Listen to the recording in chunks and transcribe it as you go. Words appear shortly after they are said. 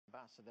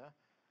Ambassador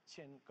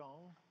Chen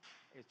Gong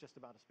is just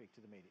about to speak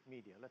to the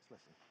media. Let's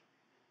listen.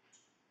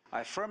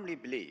 I firmly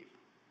believe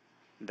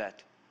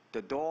that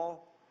the door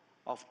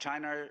of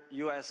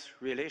China-US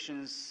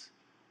relations,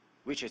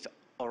 which is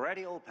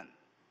already open,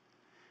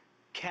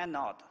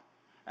 cannot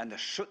and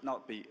should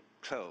not be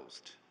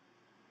closed.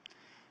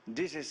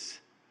 This is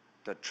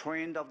the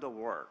trend of the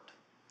world,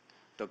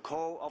 the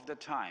call of the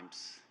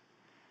times,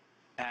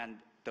 and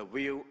the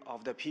will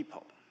of the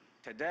people.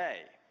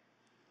 Today,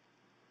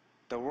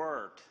 the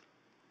world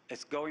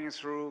is going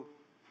through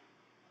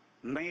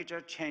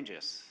major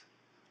changes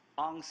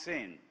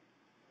unseen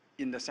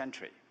in the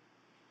century.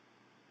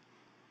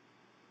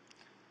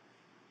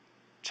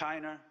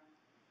 China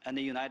and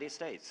the United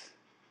States,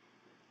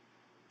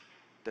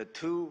 the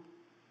two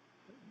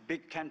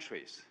big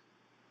countries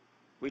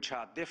which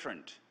are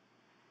different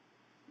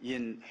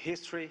in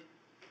history,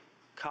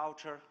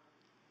 culture,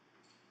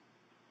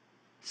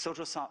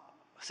 social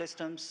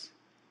systems,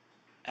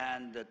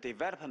 and the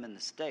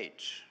development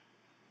stage,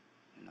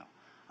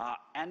 are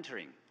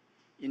entering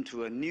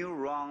into a new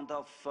round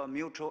of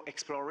mutual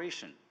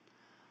exploration,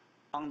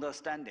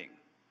 understanding,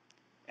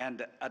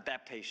 and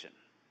adaptation,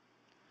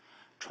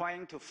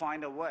 trying to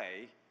find a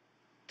way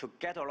to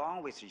get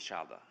along with each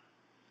other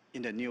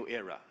in the new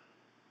era.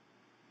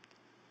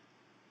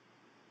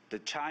 The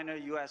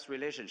China-US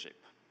relationship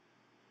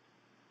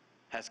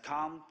has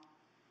come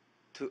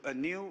to a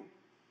new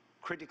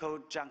critical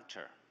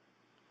juncture,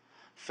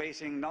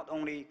 facing not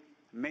only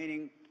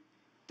many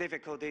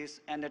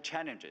difficulties and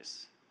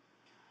challenges,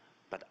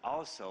 but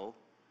also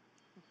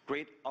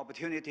great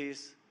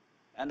opportunities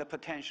and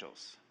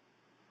potentials.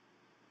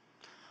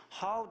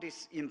 How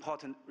this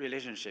important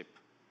relationship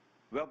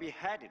will be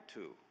headed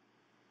to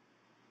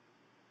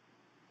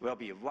will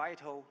be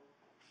vital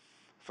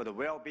for the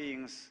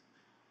well-being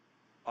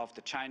of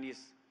the Chinese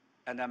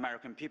and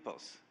American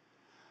peoples,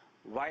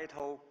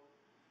 vital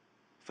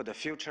for the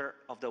future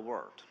of the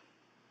world.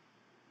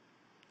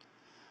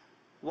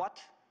 What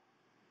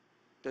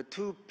the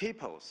two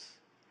peoples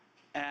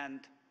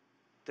and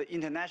the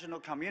international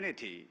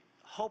community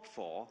hope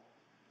for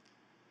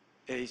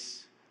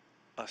is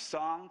a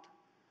sound,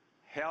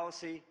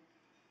 healthy,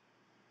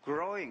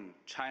 growing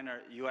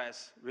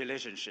China-US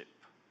relationship.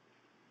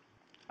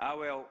 I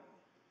will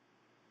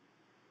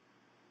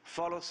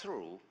follow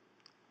through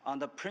on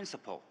the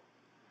principle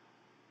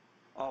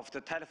of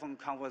the telephone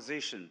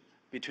conversation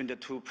between the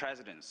two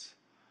presidents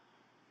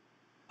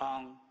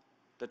on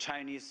the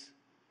Chinese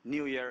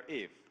New Year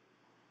Eve.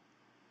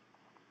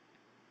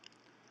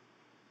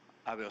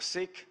 I will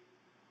seek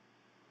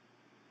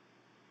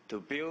to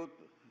build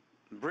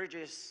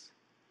bridges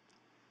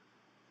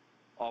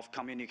of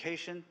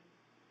communication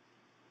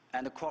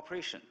and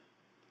cooperation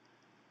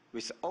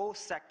with all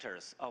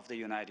sectors of the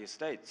United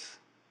States.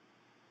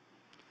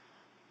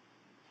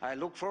 I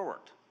look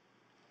forward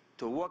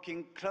to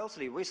working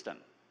closely with them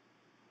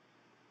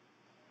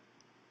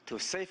to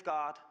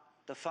safeguard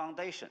the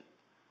foundation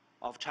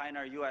of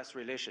China-US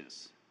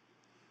relations,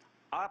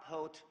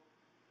 uphold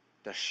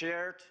the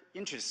shared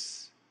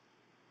interests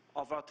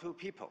of our two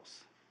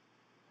peoples,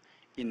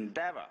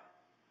 endeavor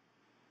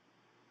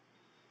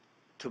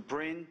to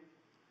bring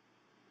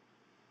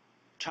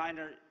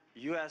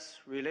China-US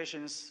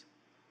relations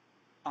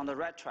on the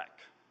right track,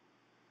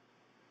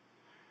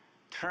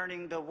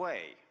 turning the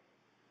way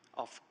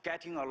of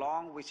getting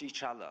along with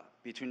each other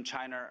between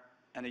China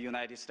and the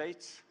United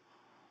States,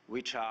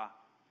 which are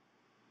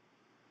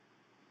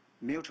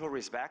mutual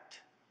respect,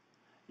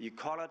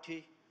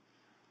 equality,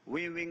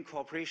 win-win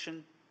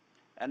cooperation,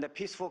 and a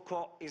peaceful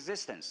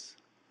coexistence,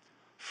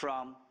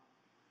 from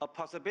a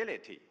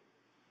possibility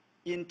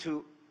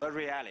into a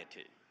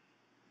reality.